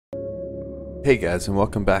Hey guys, and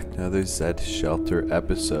welcome back to another Zed Shelter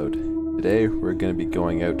episode. Today we're going to be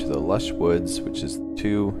going out to the Lush Woods, which is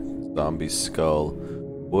 2 Zombie Skull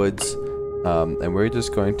Woods, and we're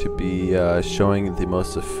just going to be showing the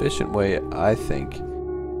most efficient way, I think,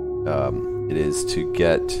 it is to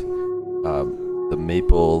get the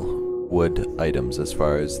maple wood items, as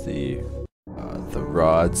far as the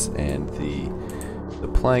rods and the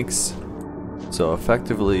planks. So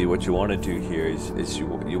effectively what you want to do here is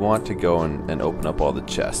you want to go and open up all the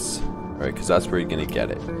chests, right? Because that's where you're going to get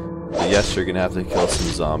it. So yes, you're going to have to kill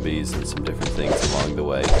some zombies and some different things along the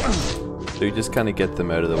way. So you just kind of get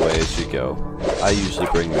them out of the way as you go. I usually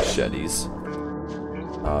bring machetes.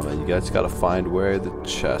 And you guys got to find where the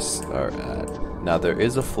chests are at. Now there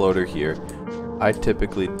is a floater here. I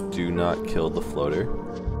typically do not kill the floater.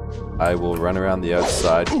 I will run around the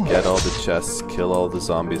outside, get all the chests, kill all the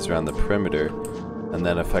zombies around the perimeter, and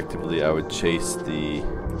then effectively I would chase the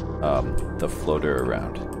floater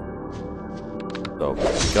around. So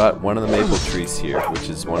we got one of the maple trees here, which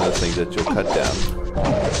is one of the things that you'll cut down.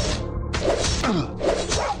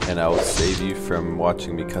 And I will save you from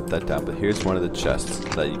watching me cut that down, but here's one of the chests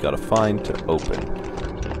that you gotta find to open.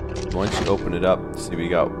 Once you open it up, see we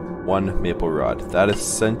got 1 maple rod. That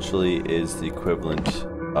essentially is the equivalent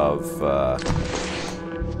of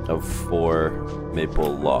 4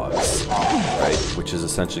 maple logs, right? Which is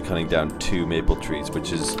essentially cutting down 2 maple trees,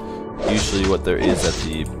 which is usually what there is at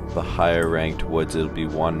the higher ranked woods. It'll be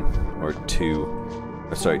 1 or 2,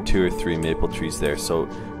 or sorry, 2 or 3 maple trees there. So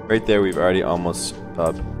right there, we've already almost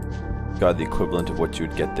got the equivalent of what you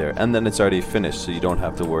would get there, and then it's already finished, so you don't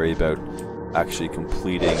have to worry about actually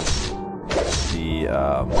completing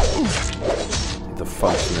the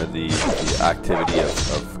function or the activity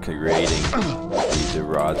of creating the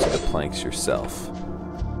rods or the planks yourself.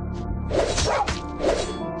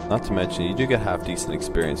 Not to mention, you do get half decent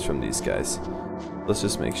experience from these guys. Let's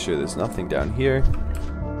just make sure there's nothing down here.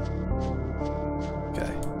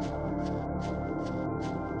 Okay.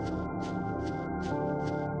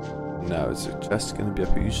 Now, is there chest going to be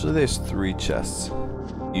up here? Usually there's 3 chests.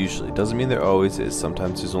 Usually. Doesn't mean there always is.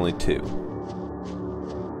 Sometimes there's only 2.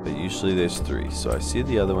 But usually there's 3, so I see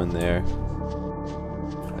the other one there.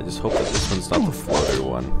 I just hope that this one's not the floater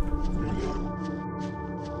one.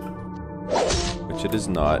 Which it is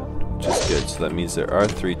not, which is good, so that means there are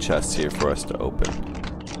 3 chests here for us to open.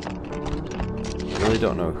 I really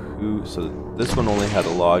don't know who, so this one only had a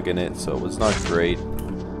log in it, so it was not great.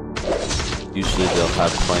 Usually they'll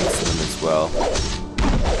have planks in them as well.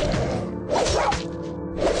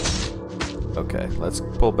 Okay, let's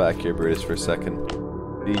pull back here, Brutus, for a second.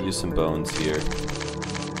 Feed you some bones here.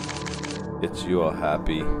 Get you all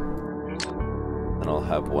happy. And I'll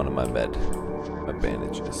have one of my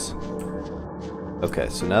bandages. Okay,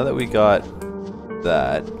 so now that we got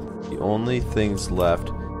that, the only things left,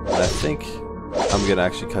 and I think I'm gonna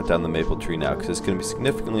actually cut down the maple tree now, because it's gonna be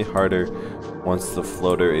significantly harder once the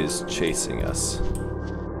floater is chasing us.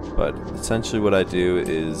 But essentially what I do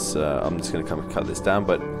is, I'm just gonna come and cut this down,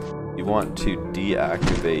 but you want to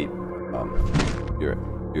deactivate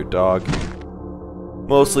your dog,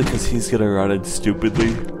 mostly because he's gonna run in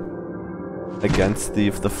stupidly against the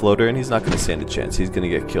floater, and he's not gonna stand a chance. He's gonna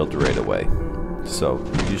get killed right away. So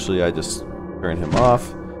usually I just turn him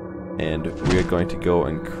off, and we're going to go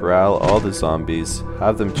and corral all the zombies,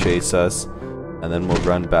 have them chase us, and then we'll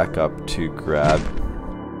run back up to grab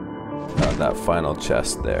that final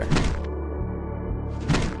chest there.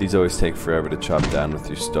 These always take forever to chop down with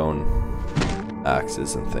your stone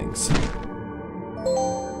axes and things.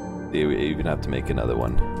 You even have to make another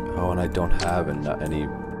one. Oh, and I don't have any.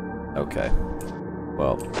 Okay.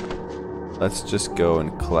 Well, let's just go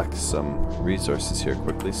and collect some resources here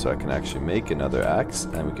quickly so I can actually make another axe,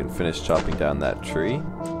 and we can finish chopping down that tree.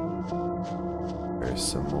 There's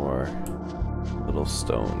some more little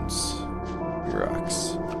stones and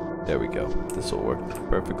rocks. There we go. This will work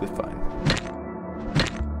perfectly fine.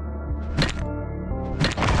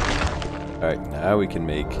 Alright, now we can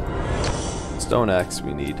make the stone axe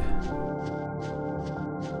we need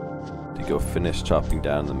to go finish chopping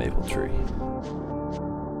down the maple tree.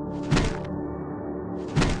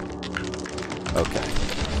 Okay,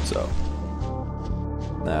 so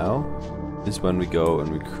now is when we go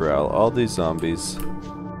and we corral all these zombies.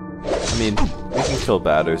 I mean, we can kill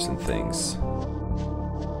batters and things,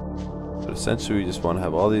 but essentially we just want to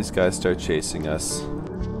have all these guys start chasing us.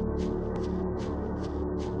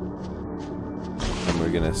 We're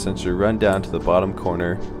going to essentially run down to the bottom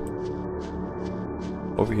corner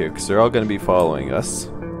over here, because they're all going to be following us,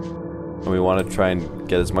 and we want to try and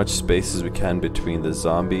get as much space as we can between the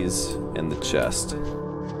zombies and the chest.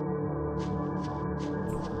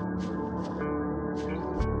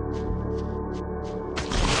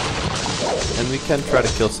 and we can try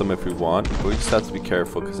to kill some if we want, but we just have to be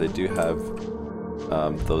careful because they do have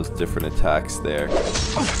those different attacks there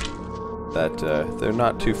that they're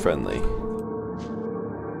not too friendly.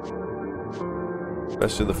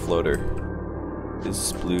 Especially the floater. His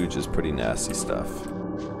splooge is pretty nasty stuff.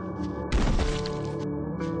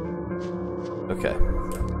 Okay.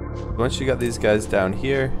 Once you got these guys down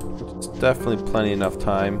here, which is definitely plenty enough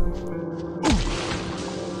time,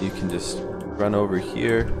 you can just run over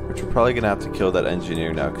here, which we're probably going to have to kill that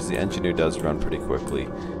engineer now because the engineer does run pretty quickly.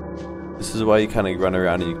 This is why you kind of run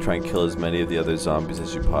around and you try and kill as many of the other zombies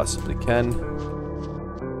as you possibly can,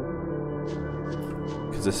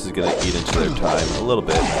 because this is going to eat into their time a little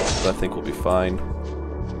bit, but I think we'll be fine.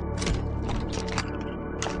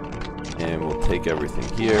 And we'll take everything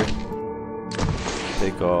here.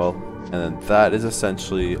 Take all. And then that is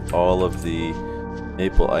essentially all of the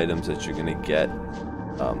maple items that you're going to get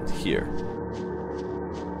here.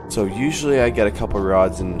 So usually I get a couple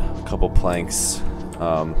rods and a couple planks.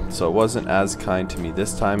 So it wasn't as kind to me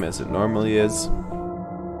this time as it normally is.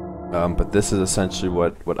 But this is essentially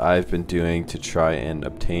what I've been doing to try and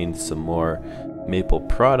obtain some more maple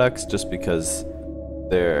products, just because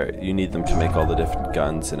you need them to make all the different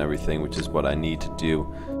guns and everything, which is what I need to do.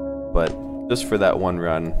 But just for that one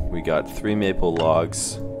run, we got 3 maple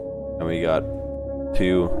logs and we got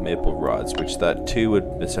 2 maple rods, which that 2 would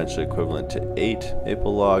essentially equivalent to 8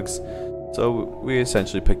 maple logs. So we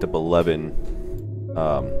essentially picked up 11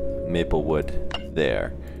 maple wood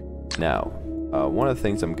there. Now, one of the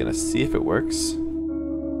things I'm gonna see if it works.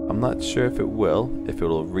 I'm not sure if it will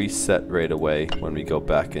reset right away when we go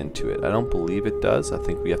back into it. I don't believe it does. I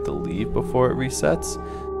think we have to leave before it resets,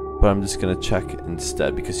 but I'm just gonna check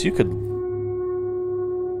instead, because you could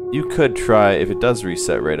try if it does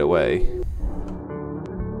reset right away.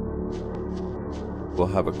 We'll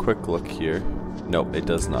have a quick look here. Nope, it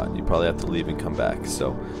does not. You probably have to leave and come back.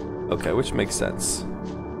 So, okay, which makes sense.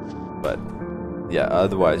 But yeah,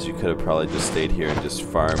 otherwise you could have probably just stayed here and just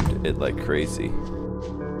farmed it like crazy.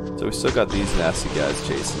 So we still got these nasty guys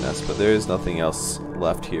chasing us, but there is nothing else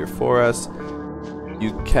left here for us.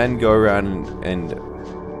 You can go around and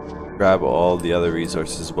grab all the other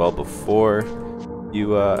resources as well before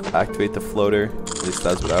you activate the floater. At least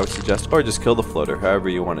that's what I would suggest. Or just kill the floater, however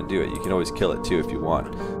you want to do it. You can always kill it too if you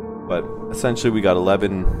want. But essentially we got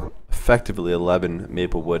effectively 11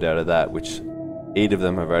 maple wood out of that, which 8 of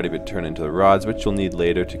them have already been turned into the rods, which you'll need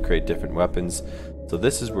later to create different weapons. So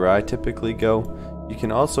this is where I typically go. You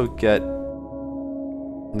can also get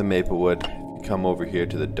the maple wood if you come over here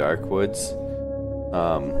to the dark woods.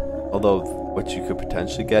 Although what you could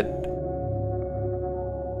potentially get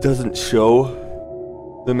doesn't show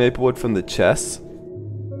the maple wood from the chests.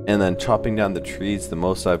 And then chopping down the trees, the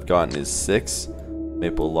most I've gotten is 6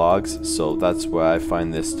 maple logs. So that's why I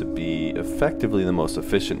find this to be effectively the most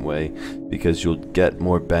efficient way, because you'll get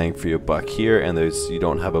more bang for your buck here, and you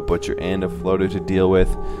don't have a butcher and a floater to deal with.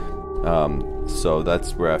 So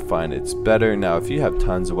that's where I find it's better. Now if you have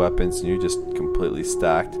tons of weapons and you're just completely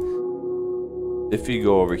stacked, if you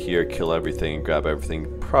go over here, kill everything and grab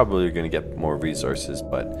everything, probably you're going to get more resources.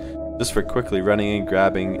 But just for quickly running and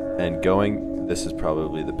grabbing and going, this is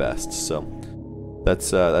probably the best. So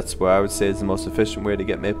that's what I would say is the most efficient way to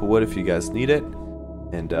get maple wood if you guys need it.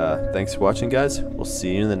 And thanks for watching, guys. We'll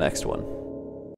see you in the next one.